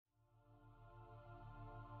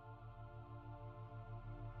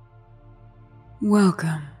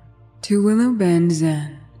Welcome to Willow Bend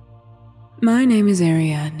Zen. My name is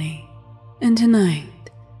Ariadne, and tonight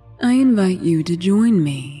I invite you to join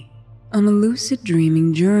me on a lucid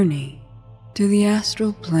dreaming journey to the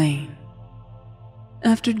astral plane.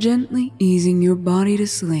 After gently easing your body to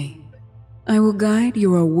sleep, I will guide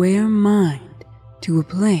your aware mind to a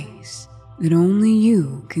place that only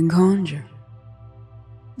you can conjure.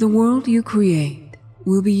 The world you create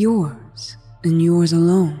will be yours and yours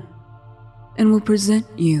alone, and will present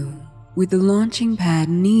you with the launching pad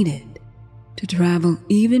needed to travel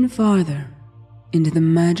even farther into the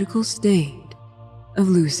magical state of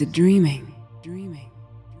lucid dreaming.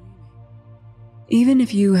 Even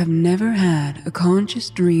if you have never had a conscious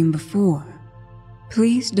dream before,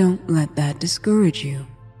 please don't let that discourage you.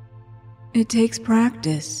 It takes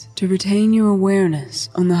practice to retain your awareness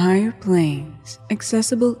on the higher planes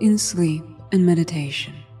accessible in sleep and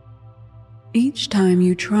meditation. Each time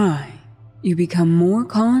you try, you become more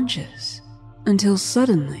conscious until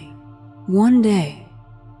suddenly, one day,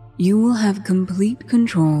 you will have complete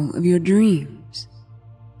control of your dreams,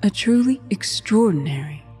 a truly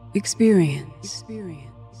extraordinary experience.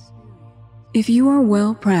 If you are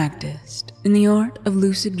well practiced in the art of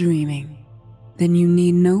lucid dreaming, then you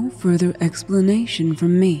need no further explanation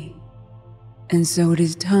from me, and so it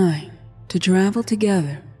is time to travel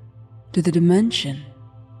together to the dimension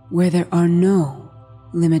where there are no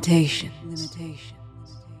limitations.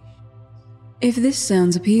 If this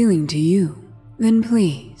sounds appealing to you, then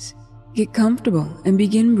please get comfortable and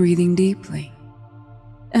begin breathing deeply.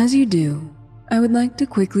 As you do, I would like to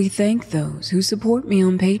quickly thank those who support me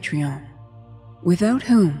on Patreon, without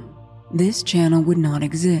whom this channel would not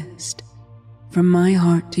exist. From my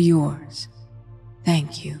heart to yours,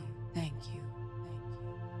 thank you.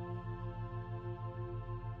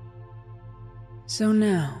 So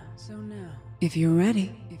now, if you're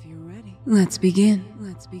ready, let's begin.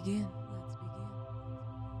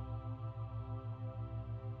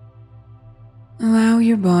 Allow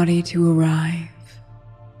your body to arrive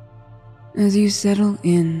as you settle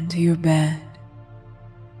into your bed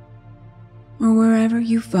or wherever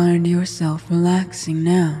you find yourself relaxing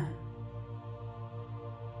now.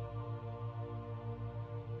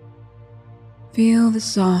 Feel the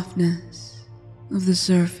softness of the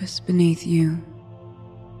surface beneath you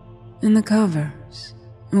and the covers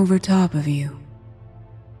over top of you.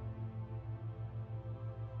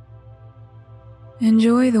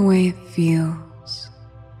 Enjoy the way it feels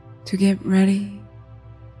to get ready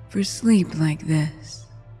for sleep like this.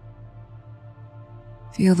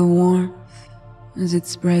 Feel the warmth as it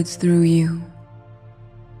spreads through you,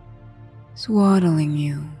 swaddling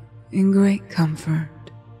you in great comfort.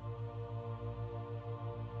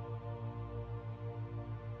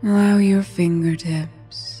 Allow your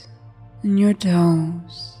fingertips and your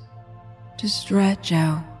toes to stretch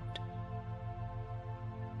out.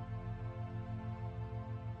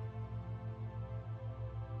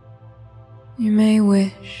 You may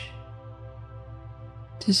wish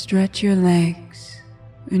to stretch your legs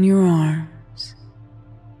and your arms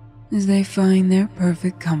as they find their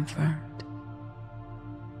perfect comfort.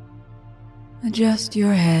 Adjust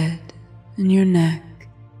your head and your neck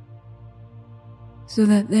so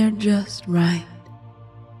that they're just right.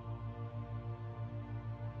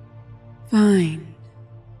 Find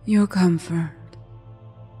your comfort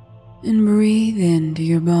and breathe into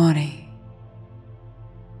your body.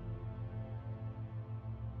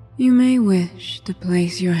 You may wish to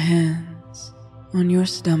place your hands on your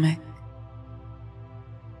stomach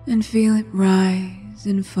and feel it rise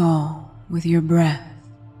and fall with your breath.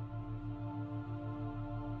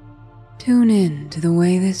 Tune in to the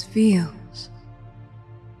way this feels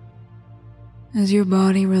as your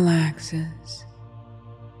body relaxes,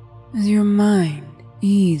 as your mind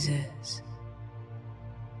eases.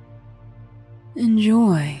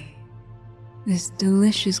 Enjoy this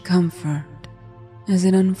delicious comfort as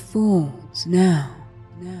it unfolds now.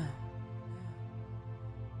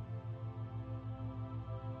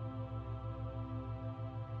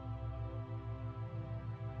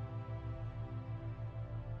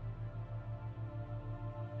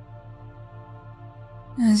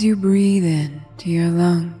 As you breathe into your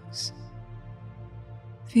lungs,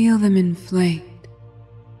 feel them inflate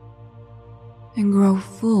and grow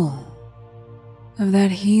full of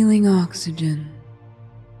that healing oxygen,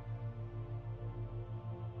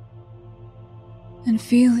 and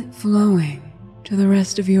feel it flowing to the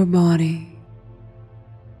rest of your body,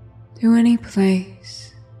 to any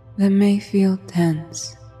place that may feel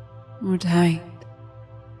tense or tight.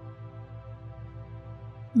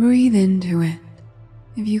 Breathe into it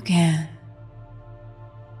if you can,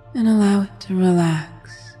 and allow it to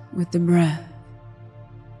relax with the breath.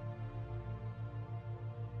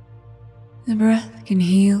 The breath can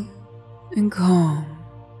heal and calm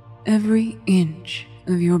every inch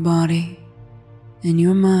of your body and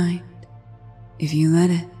your mind if you let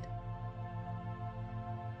it.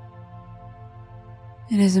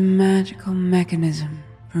 It is a magical mechanism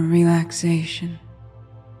for relaxation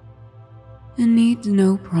and needs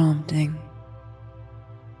no prompting.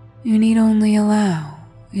 You need only allow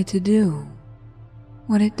it to do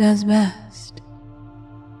what it does best.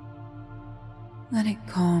 Let it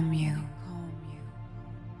calm you.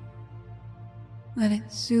 Let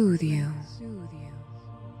it soothe you.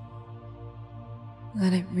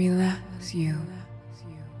 Let it relax you.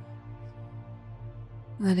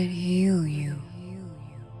 Let it heal you.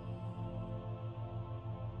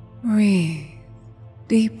 Breathe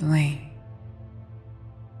deeply.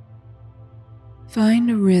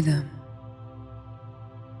 Find a rhythm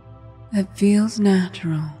that feels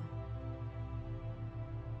natural.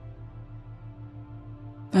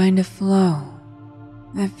 Find a flow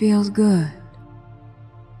that feels good.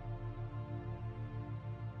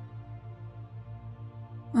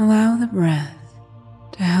 Allow the breath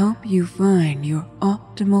to help you find your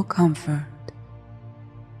optimal comfort.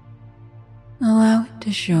 Allow it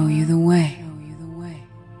to show you the way.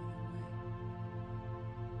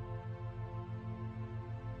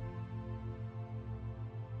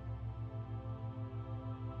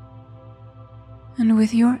 And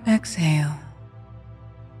with your exhale,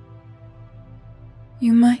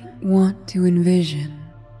 you might want to envision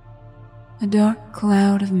a dark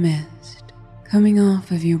cloud of mist coming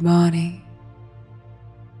off of your body,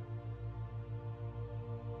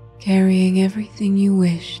 carrying everything you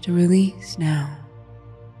wish to release now.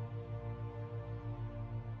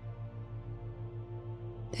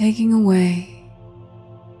 Taking away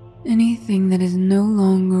anything that is no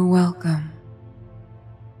longer welcome,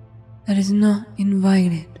 that is not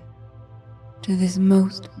invited to this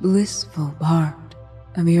most blissful part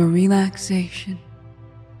of your relaxation.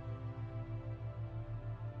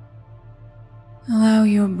 Allow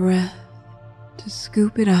your breath to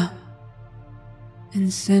scoop it up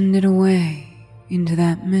and send it away into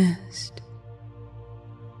that mist.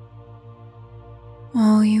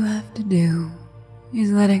 All you have to do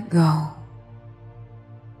is let it go.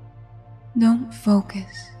 Don't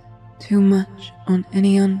focus too much on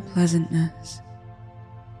any unpleasantness.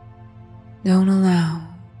 Don't allow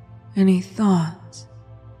any thoughts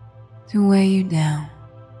to weigh you down.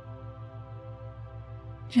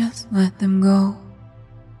 Just let them go,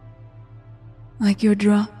 like you're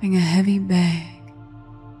dropping a heavy bag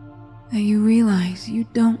that you realize you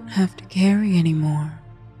don't have to carry anymore.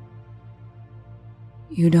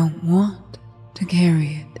 You don't want to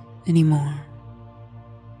carry it anymore.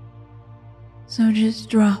 So just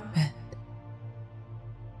drop it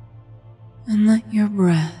and let your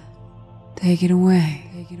breath take it away.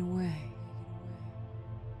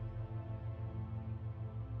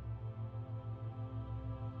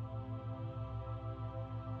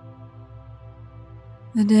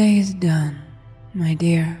 The day is done, my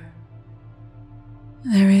dear.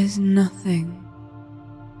 There is nothing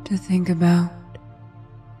to think about.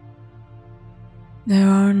 There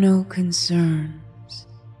are no concerns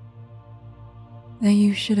that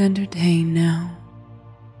you should entertain now.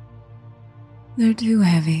 They're too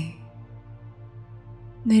heavy.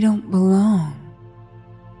 They don't belong.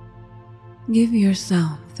 Give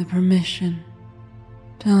yourself the permission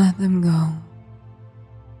to let them go.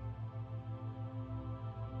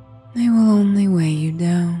 They will only weigh you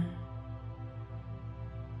down.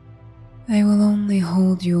 They will only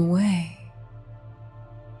hold you away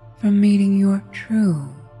from meeting your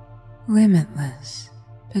true, limitless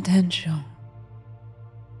potential.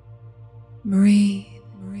 Breathe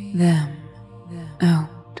them out.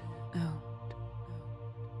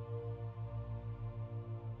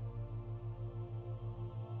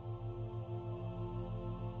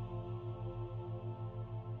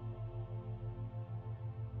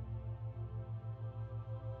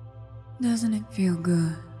 Doesn't it feel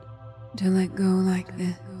good to let go like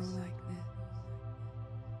this?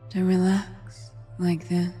 To relax like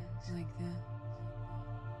this?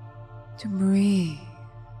 To breathe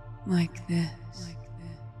like this?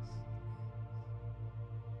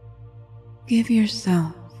 Give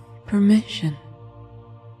yourself permission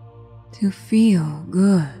to feel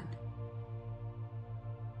good.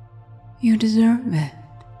 You deserve it.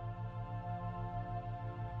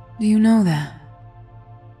 Do you know that?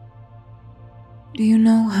 Do you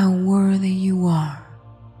know how worthy you are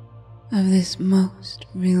of this most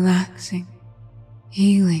relaxing,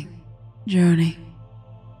 healing journey?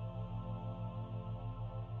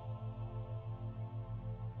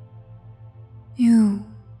 You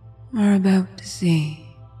are about to see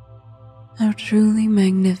truly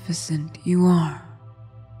magnificent you are.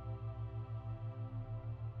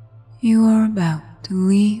 You are about to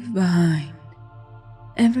leave behind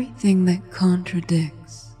everything that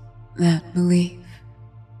contradicts that belief.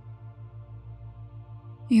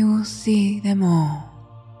 You will see them all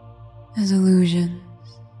as illusions,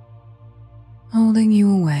 holding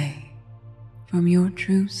you away from your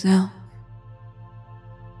true self.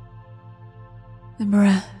 The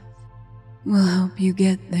breath will help you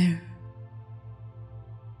get there.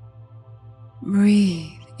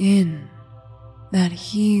 Breathe in that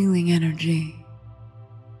healing energy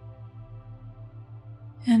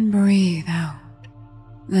and breathe out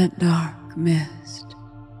that dark mist.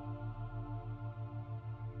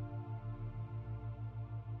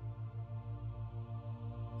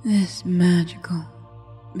 This magical,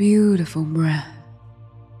 beautiful breath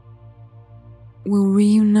will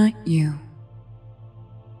reunite you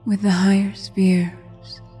with the higher spheres,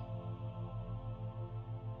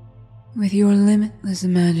 with your limitless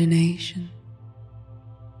imagination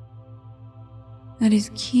that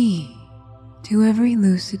is key to every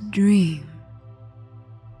lucid dream.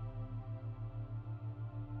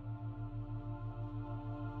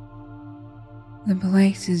 The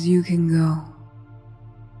places you can go,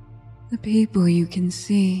 the people you can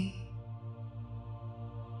see.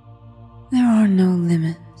 There are no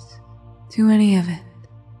limits to any of it.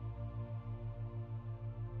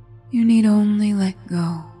 You need only let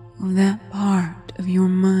go of that part of your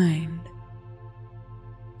mind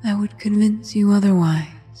that would convince you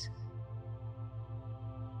otherwise.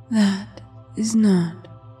 That is not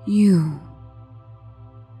you.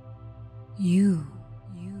 You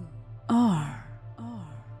are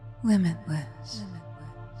limitless.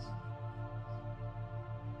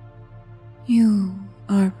 You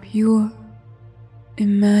are pure,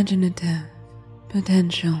 imaginative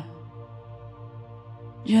potential,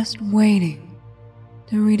 just waiting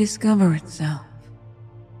to rediscover itself.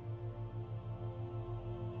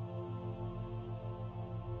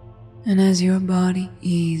 And as your body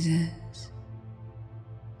eases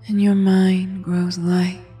and your mind grows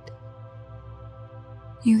light,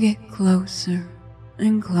 you get closer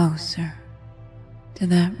and closer to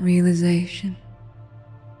that realization.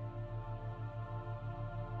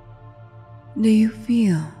 Do you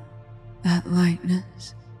feel that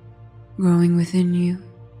lightness growing within you?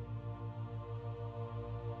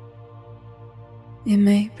 It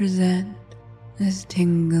may present as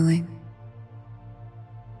tingling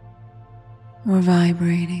or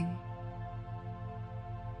vibrating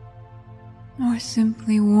or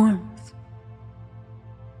simply warmth.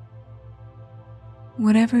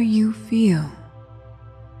 Whatever you feel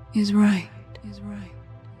is right.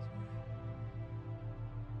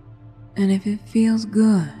 And if it feels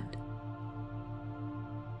good,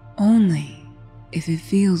 only if it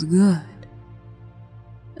feels good,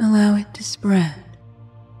 allow it to spread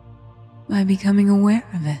by becoming aware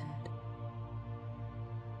of it.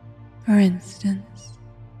 For instance,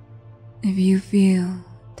 if you feel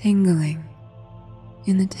tingling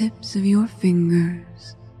in the tips of your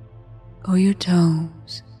fingers or your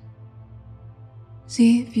toes,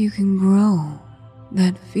 see if you can grow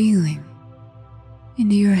that feeling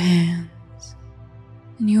into your hands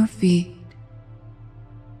and your feet,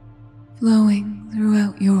 flowing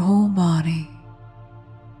throughout your whole body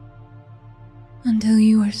until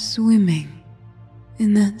you are swimming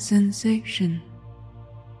in that sensation.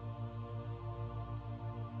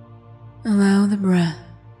 Allow the breath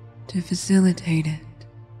to facilitate it.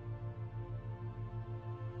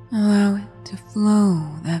 Allow it to flow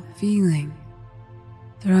that feeling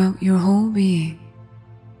throughout your whole being.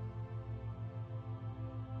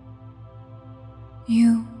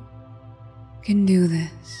 You can do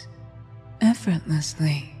this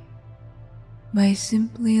effortlessly by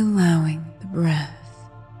simply allowing the breath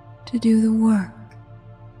to do the work.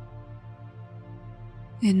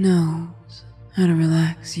 It knows how to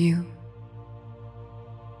relax you.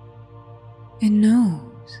 It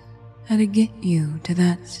knows how to get you to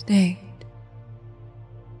that state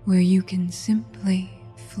where you can simply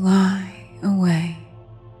fly away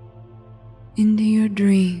into your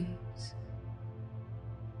dreams.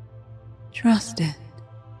 Trust it.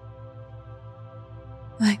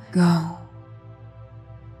 Let go.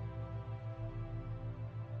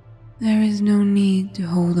 There is no need to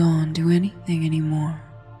hold on to anything anymore.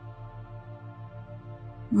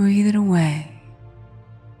 Breathe it away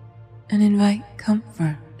and invite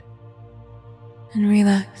comfort and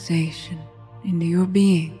relaxation into your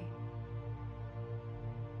being.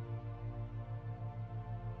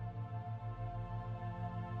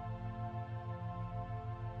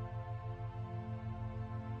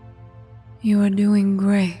 You are doing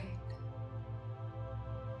great.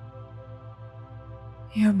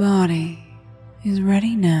 Your body is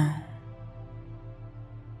ready now.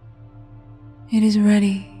 It is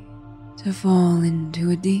ready to fall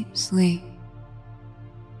into a deep sleep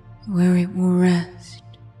where it will rest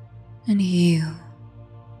and heal,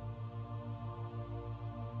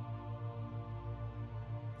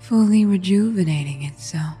 fully rejuvenating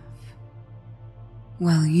itself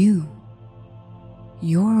while your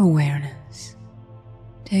awareness,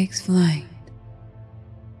 takes flight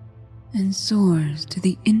and soars to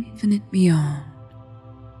the infinite beyond.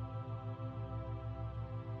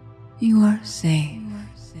 You are safe.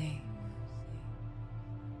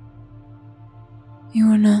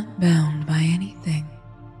 You are not bound by anything,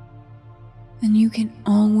 and you can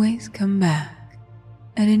always come back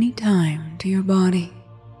at any time to your body.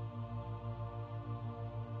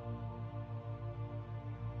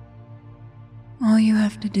 All you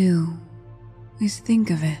have to do is think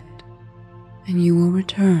of it, and you will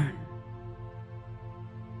return.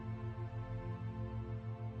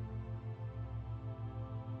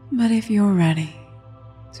 But if you're ready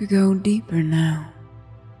to go deeper now,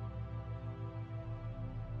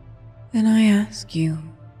 then I ask you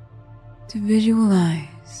to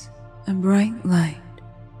visualize a bright light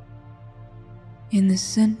in the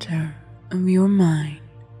center of your mind.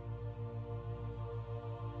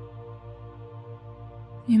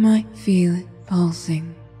 You might feel it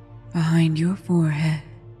pulsing behind your forehead.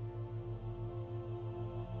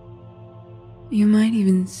 You might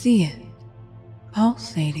even see it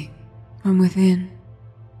pulsating from within,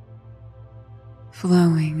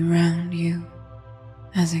 flowing around you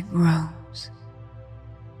as it grows.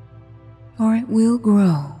 For it will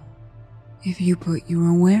grow if you put your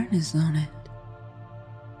awareness on it.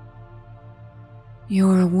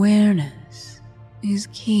 Your awareness is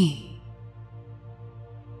key.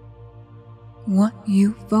 What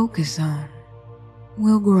you focus on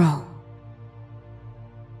will grow.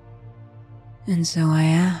 And so I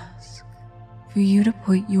ask for you to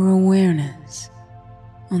put your awareness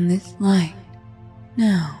on this light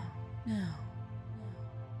now.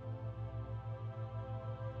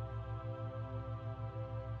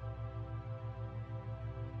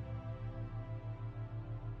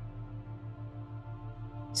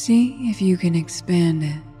 See if you can expand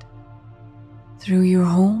it through your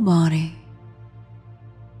whole body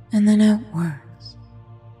and then outwards,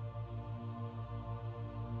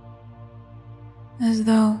 as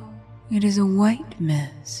though it is a white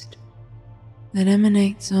mist that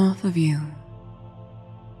emanates off of you,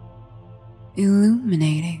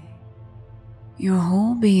 illuminating your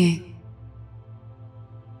whole being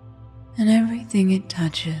and everything it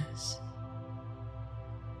touches.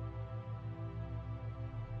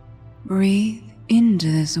 Breathe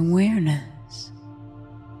into this awareness.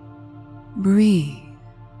 Breathe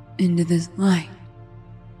into this light.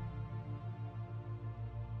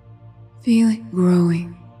 Feel it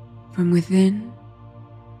growing from within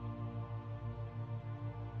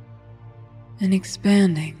and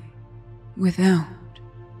expanding without.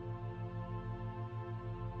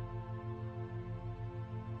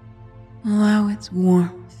 Allow its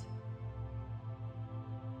warmth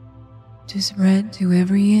to spread to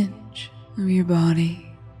every inch of your body.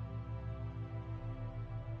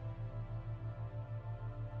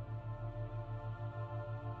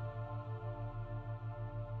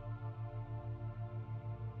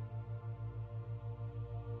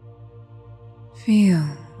 Feel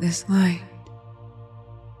this light.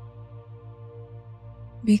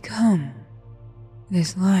 Become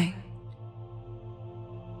this light.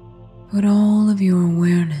 Put all of your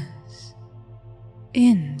awareness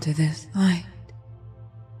into this light,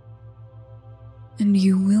 and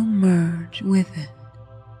you will merge with it.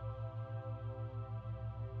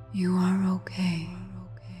 You are okay.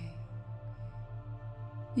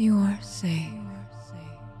 You are safe.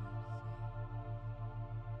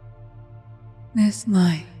 This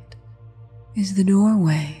light is the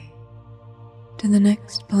doorway to the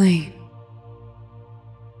next plane,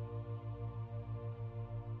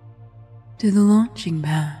 to the launching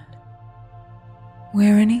pad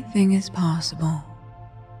where anything is possible.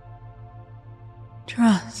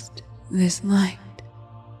 Trust this light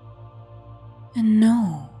and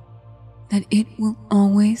know that it will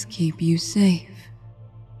always keep you safe.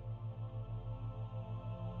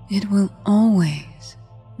 It will always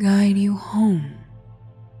guide you home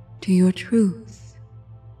to your truth.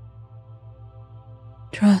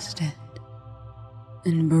 Trust it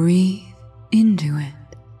and breathe into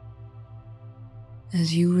it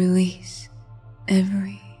as you release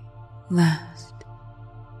every last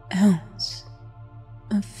ounce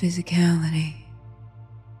of physicality.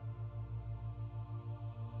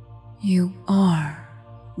 You are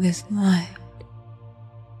this light.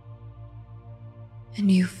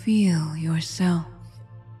 and you feel yourself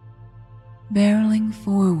barreling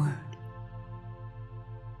forward.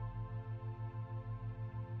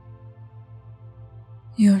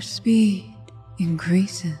 Your speed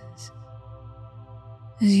increases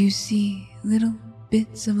as you see little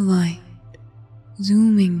bits of light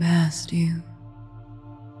zooming past you.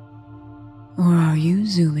 Or are you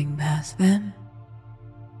zooming past them?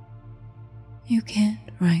 You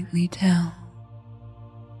can't rightly tell,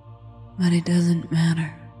 but it doesn't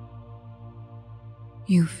matter.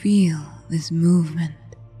 You feel this movement,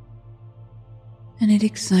 and it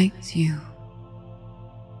excites you,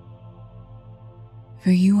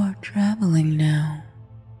 for you are traveling now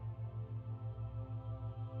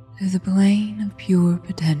to the plane of pure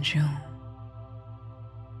potential.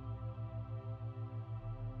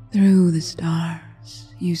 Through the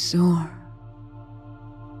stars you soar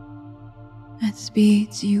at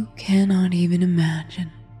speeds you cannot even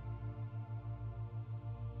imagine,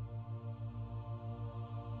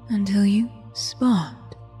 until you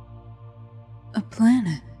spot a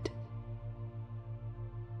planet.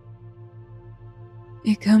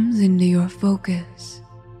 It comes into your focus,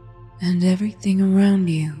 and everything around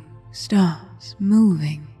you stops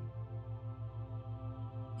moving.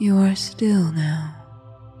 You are still now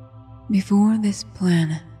before this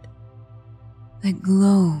planet that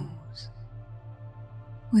glows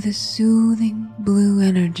with a soothing blue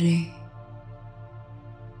energy.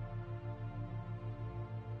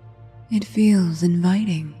 It feels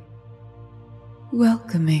inviting,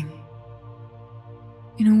 welcoming,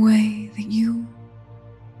 in a way that you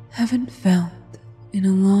haven't felt in a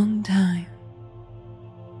long time.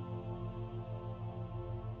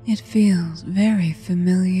 It feels very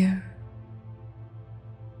familiar,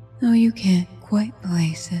 though you can't quite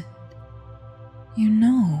place it. You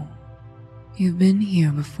know you've been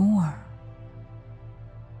here before,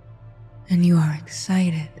 and you are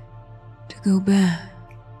excited to go back.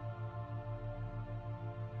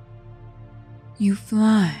 You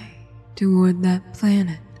fly toward that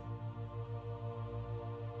planet.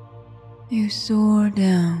 You soar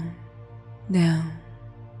down, down,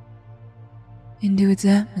 into its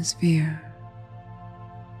atmosphere,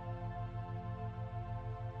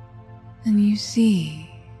 and you see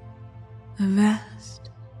a vast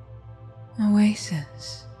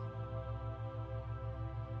oasis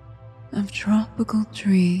of tropical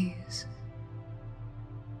trees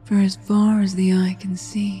for as far as the eye can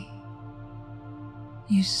see.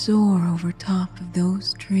 You soar over top of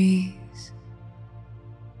those trees.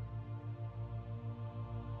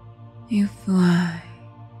 You fly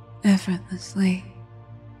effortlessly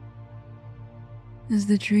as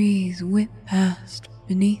the trees whip past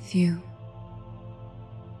beneath you.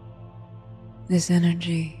 This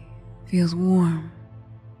energy feels warm,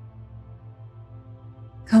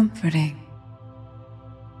 comforting,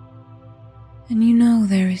 and you know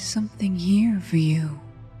there is something here for you,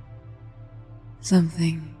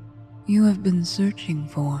 something you have been searching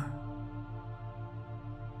for.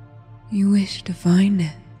 You wish to find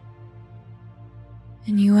it,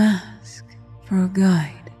 and you ask for a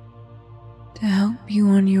guide to help you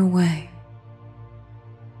on your way.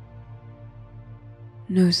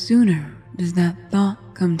 No sooner does that thought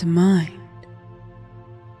come to mind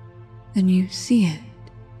than you see it.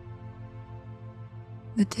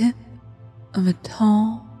 The tip of a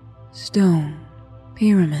tall stone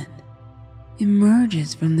pyramid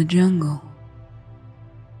emerges from the jungle.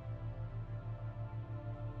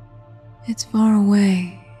 It's far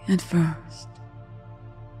away at first,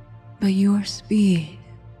 but your speed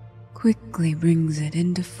quickly brings it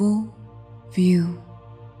into full view.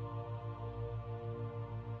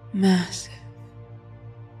 Massive.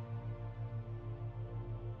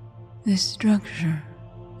 This structure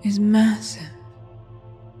is massive,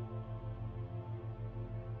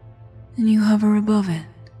 and you hover above it,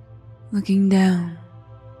 looking down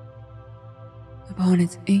upon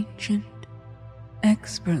its ancient,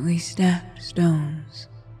 expertly stacked stones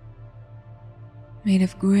made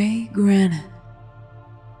of gray granite.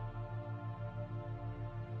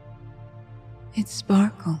 It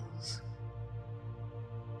sparkles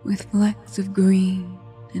with flecks of green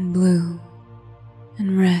and blue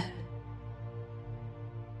and red.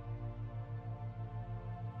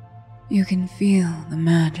 You can feel the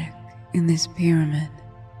magic in this pyramid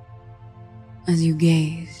as you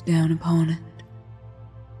gaze down upon it,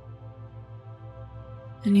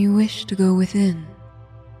 and you wish to go within,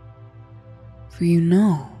 for you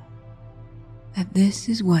know that this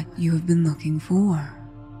is what you have been looking for.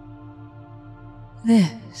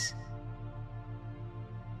 This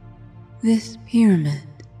pyramid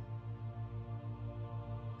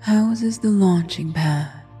houses the launching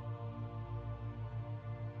pad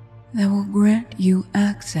that will grant you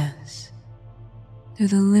access to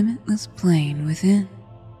the limitless plane within.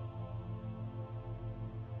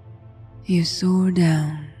 You soar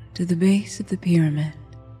down to the base of the pyramid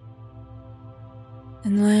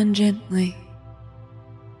and land gently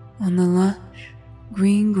on the lush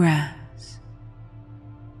green grass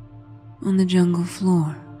on the jungle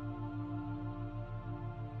floor.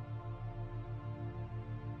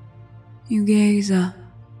 You gaze up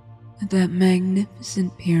at that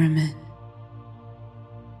magnificent pyramid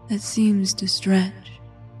that seems to stretch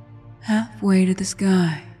halfway to the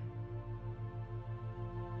sky.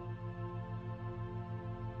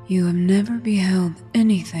 You have never beheld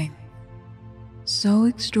anything so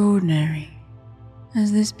extraordinary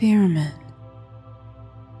as this pyramid.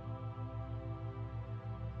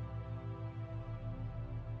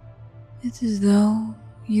 It's as though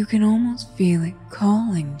you can almost feel it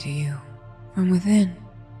calling to you from within.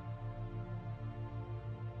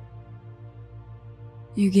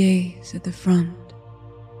 You gaze at the front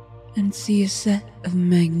and see a set of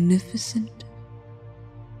magnificent,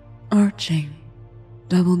 arching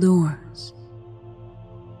double doors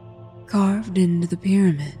carved into the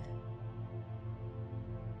pyramid.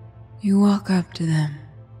 You walk up to them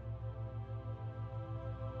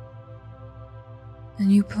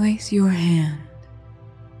and you place your hand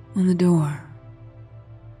on the door.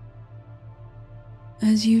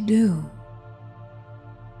 As you do,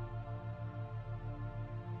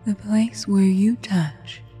 the place where you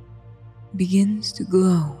touch begins to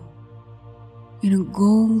glow in a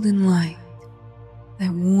golden light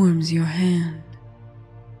that warms your hand.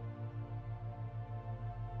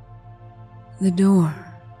 The door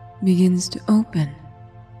begins to open,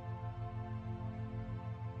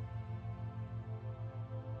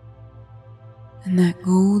 and that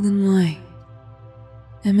golden light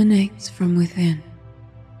emanates from within.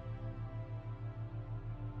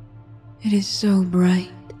 It is so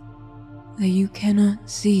bright that you cannot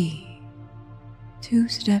see 2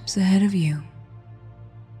 steps ahead of you.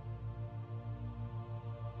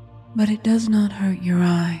 But it does not hurt your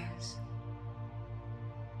eyes.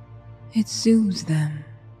 It soothes them.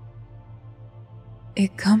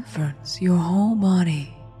 It comforts your whole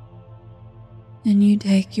body, and you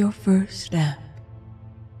take your first step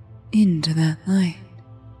into that light.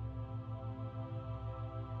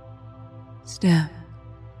 Step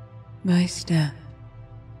by step,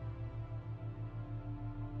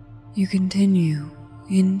 you continue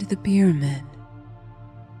into the pyramid,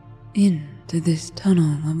 into this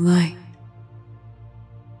tunnel of light.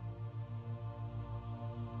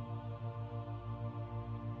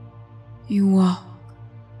 You walk,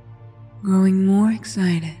 growing more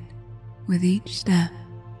excited with each step,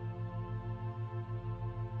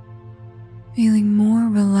 feeling more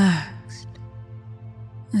relaxed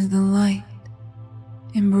as the light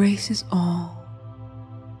embraces all.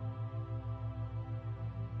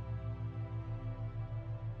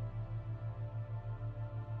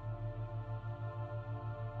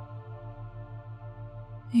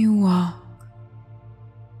 You walk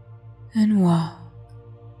and walk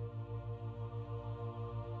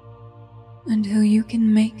until you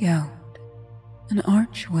can make out an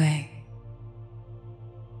archway.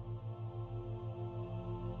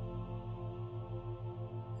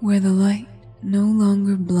 Where the light no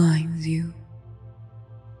longer blinds you.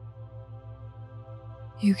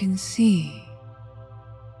 You can see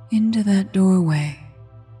into that doorway,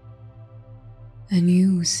 and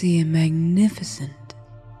you see a magnificent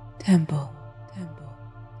temple.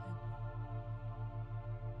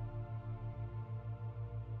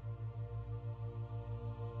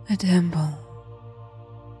 A temple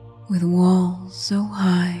with walls so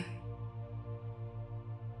high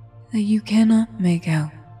that you cannot make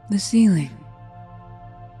out the ceiling.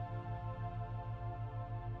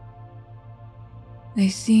 They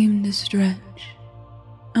seem to stretch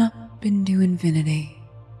up into infinity.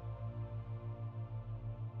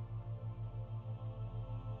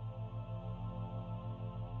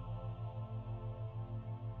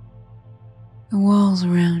 The walls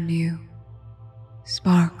around you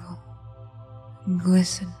sparkle and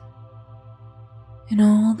glisten in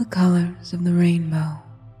all the colors of the rainbow.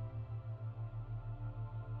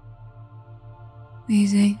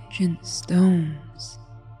 These ancient stones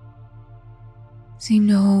seem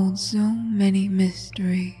to hold so many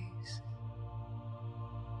mysteries,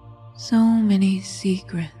 so many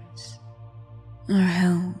secrets are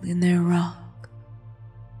held in their rock.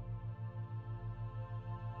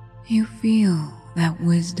 You feel that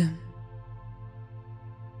wisdom,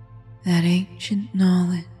 that ancient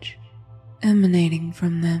knowledge emanating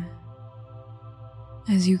from them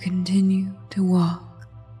as you continue to walk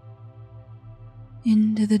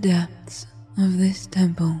into the depths of this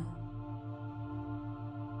temple.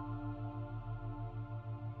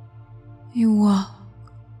 You walk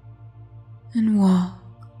and walk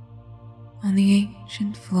on the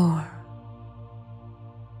ancient floor,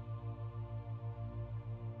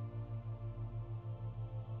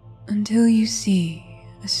 until you see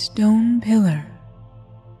a stone pillar.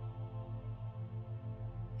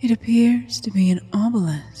 It appears to be an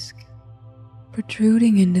obelisk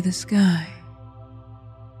protruding into the sky.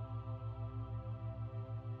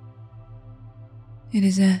 It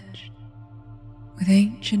is etched with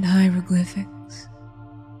ancient hieroglyphics,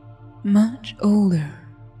 much older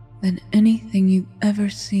than anything you've ever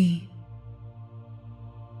seen.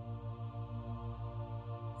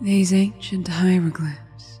 These ancient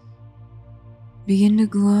hieroglyphs begin to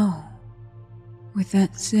glow with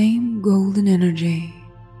that same golden energy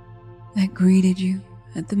that greeted you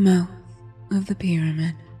at the mouth of the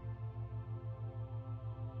pyramid.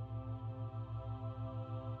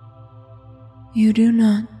 You do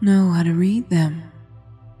not know how to read them,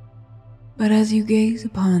 but as you gaze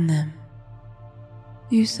upon them,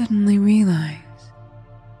 you suddenly realize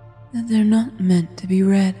that they're not meant to be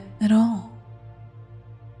read at all.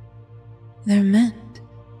 They're meant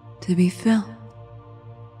to be felt.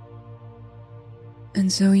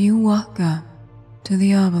 And so you walk up to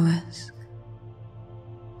the obelisk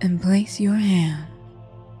and place your hand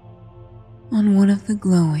on one of the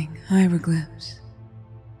glowing hieroglyphs.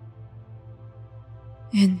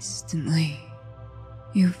 Instantly,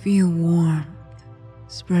 you feel warmth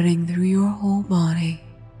spreading through your whole body,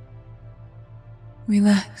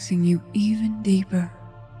 relaxing you even deeper,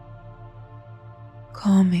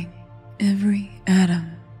 calming every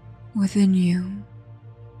atom within you.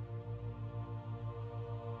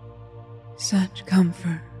 Such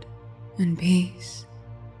comfort and peace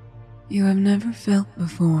you have never felt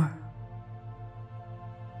before.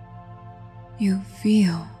 You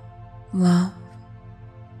feel love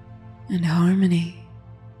and harmony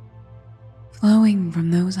flowing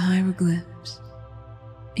from those hieroglyphs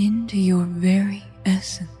into your very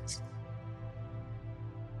essence.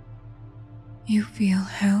 You feel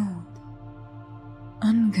held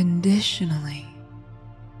unconditionally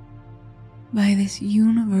by this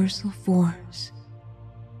universal force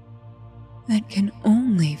that can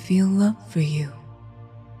only feel love for you.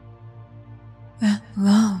 That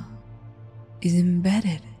love is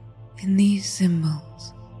embedded in these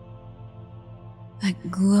symbols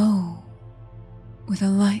that glow with a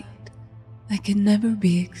light that can never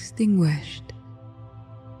be extinguished.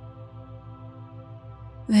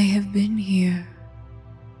 They have been here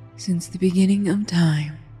since the beginning of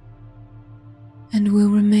time and will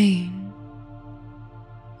remain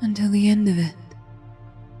until the end of it.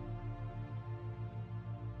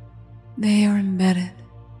 They are embedded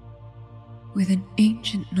with an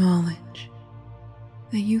ancient knowledge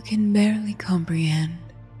that you can barely comprehend.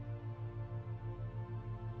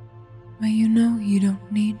 But you know you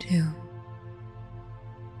don't need to.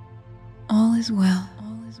 All is well.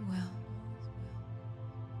 All is well.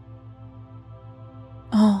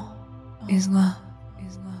 All is love.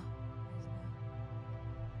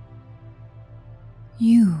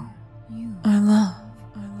 You are love.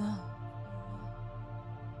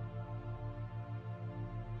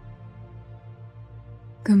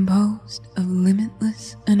 Composed of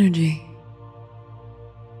limitless energy.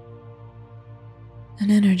 An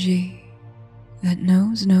energy that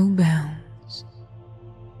knows no bounds,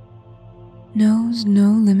 knows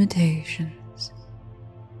no limitations,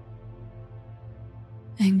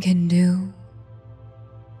 and can do,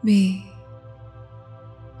 be,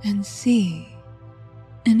 and see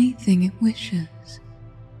anything it wishes,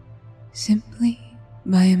 simply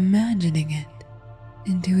by imagining it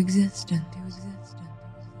into existence.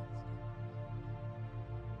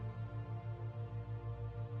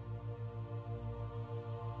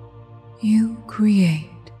 You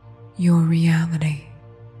create your reality.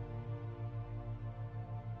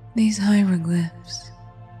 These hieroglyphs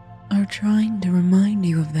are trying to remind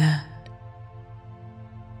you of that.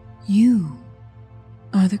 You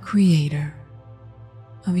are the creator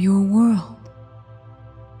of your world.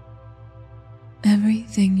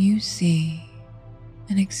 Everything you see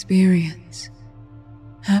and experience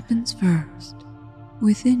happens first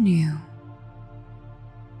within you.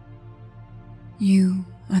 You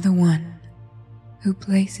are the one who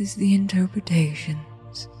places the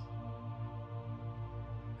interpretations,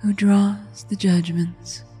 who draws the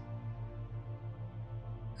judgments,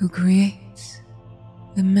 who creates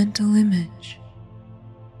the mental image.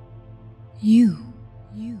 You.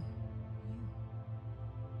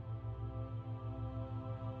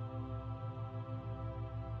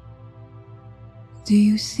 Do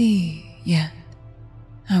you see yet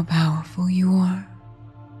how powerful you are?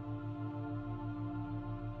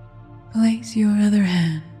 Place your other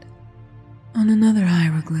hand on another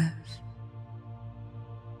hieroglyph.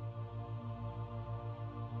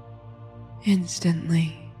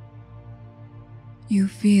 Instantly, you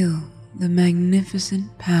feel the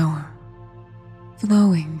magnificent power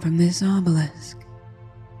flowing from this obelisk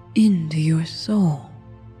into your soul.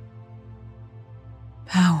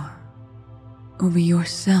 Power over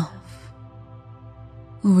yourself,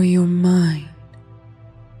 over your mind,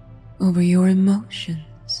 over your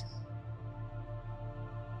emotions.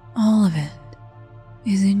 All of it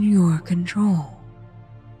is in your control.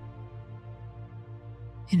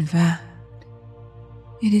 In fact,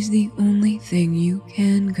 it is the only thing you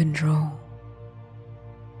can control.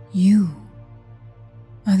 You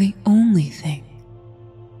are the only thing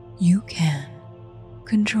you can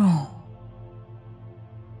control.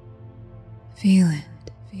 Feel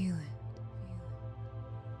it, feel it,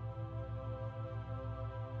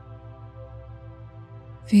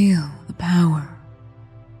 feel the power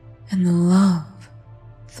and the love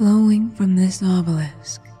flowing from this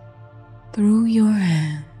obelisk through your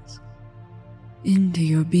hands into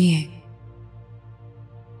your being.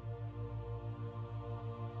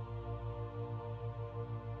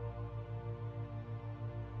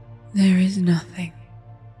 There is nothing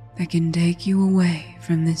that can take you away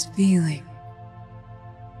from this feeling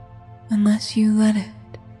unless you let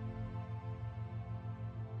it,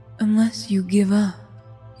 unless you give up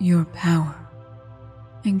your power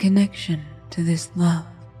and connection to this love.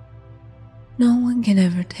 No one can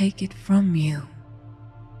ever take it from you.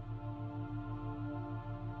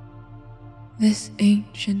 This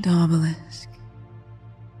ancient obelisk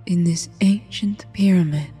in this ancient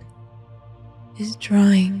pyramid is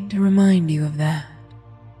trying to remind you of that.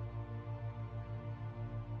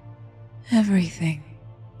 Everything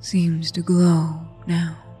seems to glow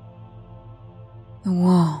now. The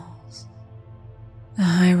walls, the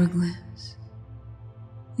hieroglyphs,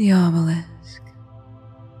 the obelisk.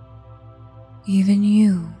 Even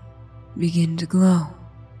you begin to glow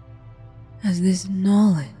as this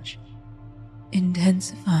knowledge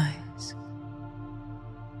intensifies.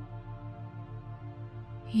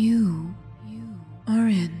 You are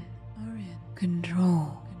in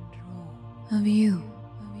control of you.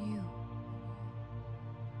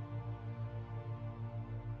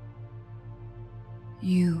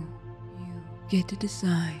 You get to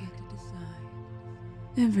decide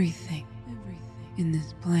everything in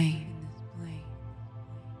this plane.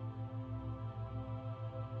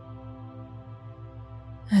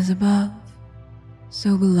 As above,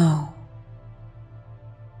 so below.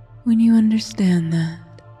 When you understand that,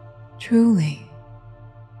 truly,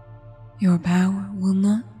 your power will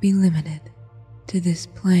not be limited to this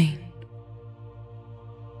plane.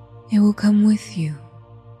 It will come with you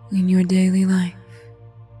in your daily life.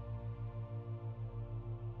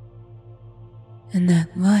 And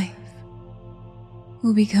that life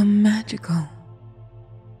will become magical,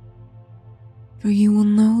 for you will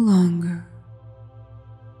no longer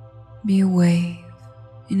be a wave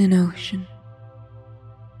in an ocean.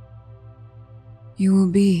 You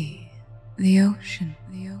will be the ocean.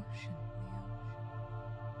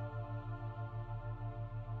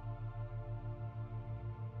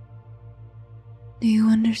 Do you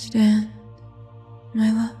understand,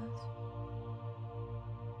 my love?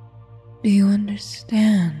 Do you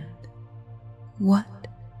understand what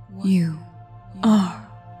you are?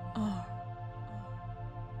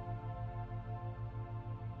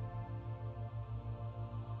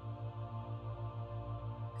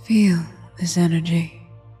 Feel this energy.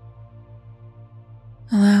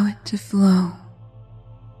 Allow it to flow.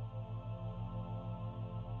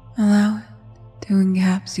 Allow it to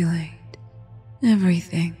encapsulate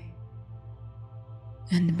everything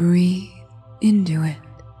and breathe into it.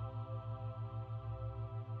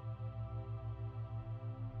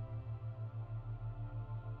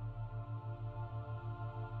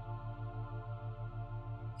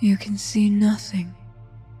 You can see nothing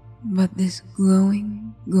but this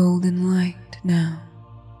glowing golden light now.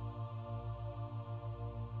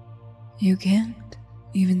 You can't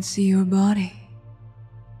even see your body,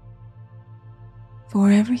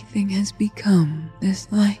 for everything has become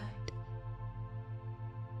this light,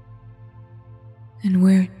 and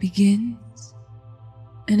where it begins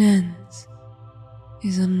and ends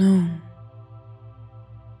is unknown.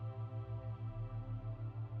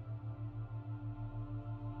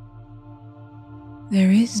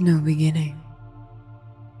 There is no beginning.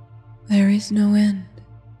 There is no end.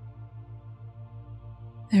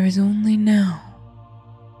 There is only now,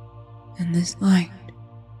 and this light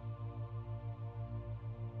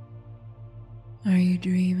Are you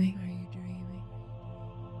dreaming?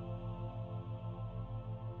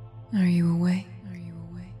 Are you awake?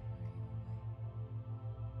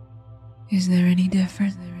 Is there any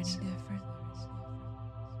difference?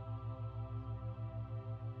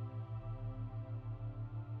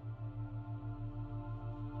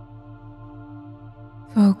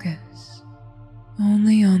 Focus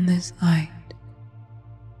only on this light.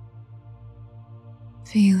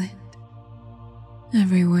 Feel it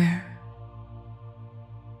everywhere.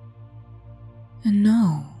 And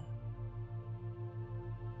know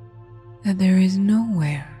that there is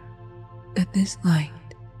nowhere that this light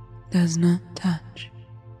does not touch.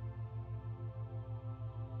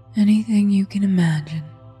 Anything you can imagine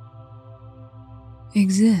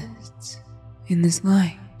exists in this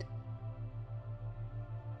light.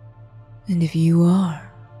 And if you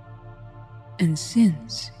are, and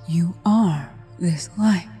since you are this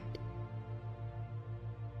light,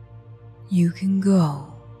 you can go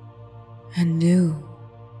and do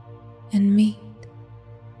and meet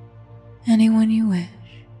anyone you wish.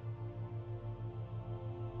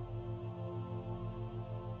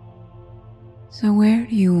 So where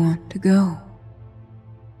do you want to go?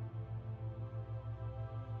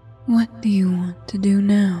 What do you want to do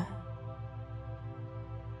now?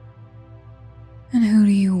 And who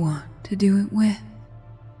do you want to do it with?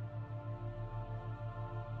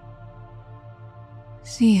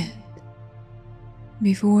 See it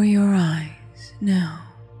before your eyes now.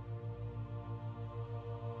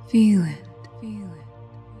 Feel it.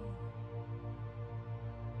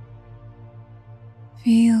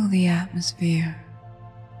 Feel the atmosphere,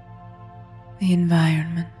 the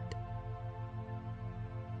environment.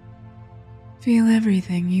 Feel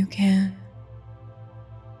everything you can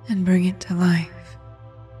and bring it to life.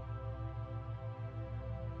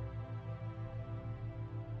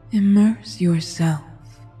 Immerse yourself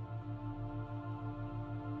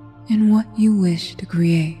in what you wish to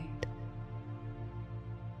create,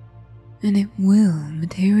 and it will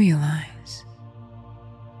materialize,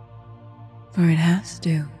 for it has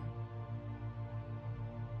to.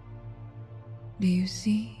 Do you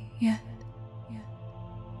see yet?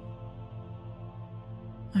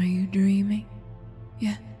 Are you dreaming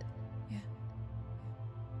yet?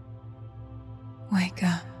 Wake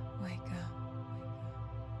up.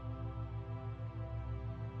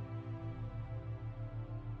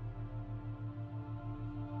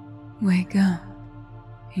 Wake up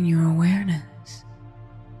in your awareness.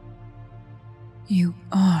 You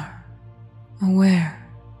are aware.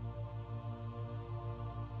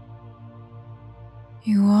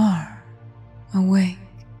 You are awake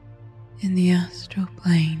in the astral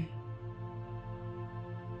plane.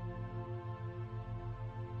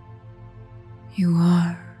 You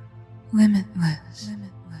are limitless.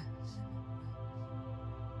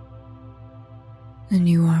 And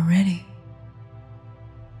you are ready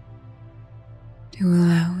to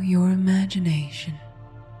allow your imagination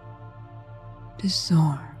to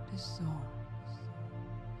soar.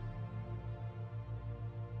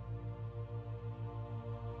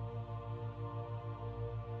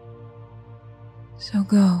 So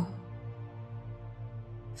go,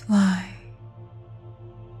 fly,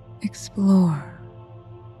 explore,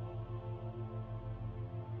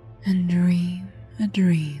 and dream a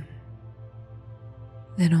dream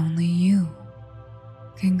that only you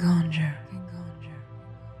can conjure.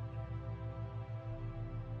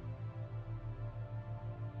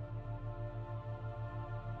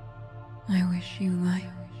 I wish you light,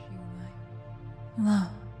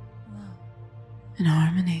 love, and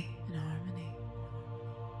harmony.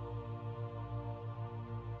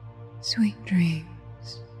 Sweet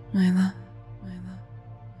dreams, my love.